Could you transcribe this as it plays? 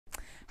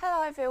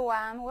Hello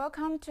everyone,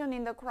 welcome to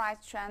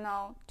Ningdecrius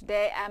channel.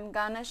 Today I'm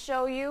gonna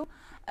show you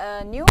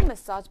a new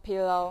massage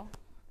pillow.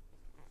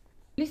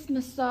 This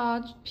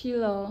massage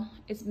pillow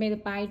is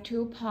made by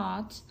two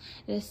parts,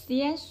 the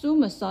Shiatsu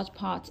massage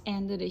part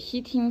and the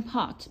heating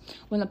part.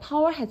 When the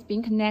power has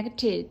been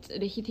connected,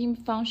 the heating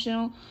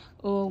function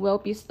will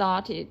be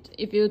started.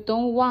 If you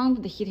don't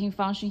want the heating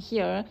function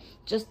here,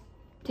 just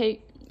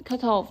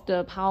cut off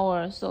the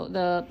power so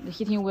the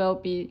heating will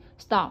be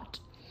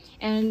stopped.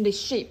 And the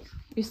shape,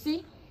 you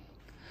see?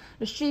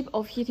 The shape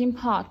of heating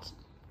part,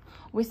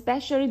 we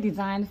specially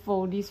designed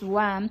for this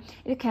one.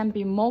 It can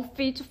be more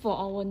fit for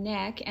our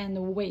neck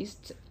and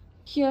waist.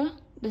 Here,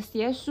 the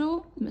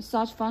Shiatsu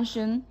massage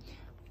function,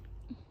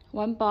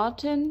 one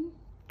button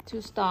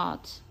to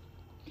start.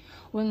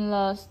 When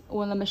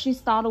the machine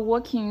starts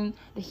working,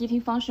 the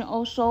heating function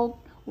will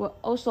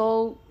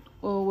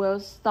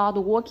start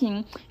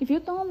working. If you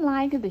don't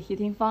like the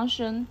heating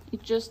function, you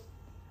just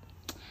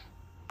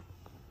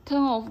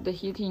turn off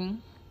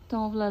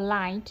the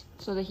light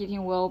so the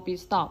heating will be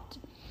stopped.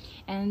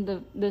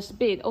 And the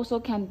speed also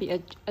can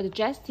be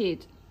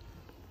adjusted.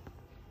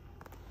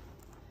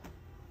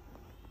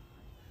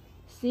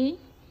 See,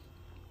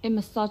 it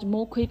massages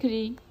more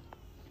quickly,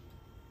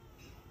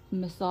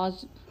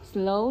 massage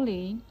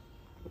slowly,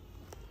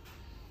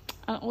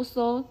 and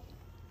also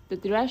the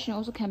direction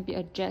also can be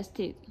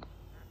adjusted.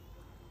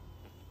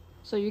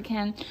 So you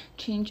can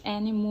change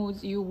any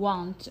moods you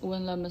want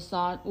when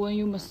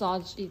you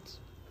massage it.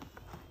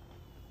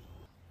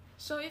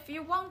 So if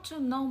you want to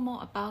know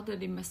more about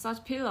the massage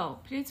pillow,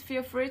 please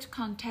feel free to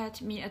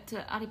contact me at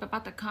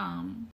alibaba.com.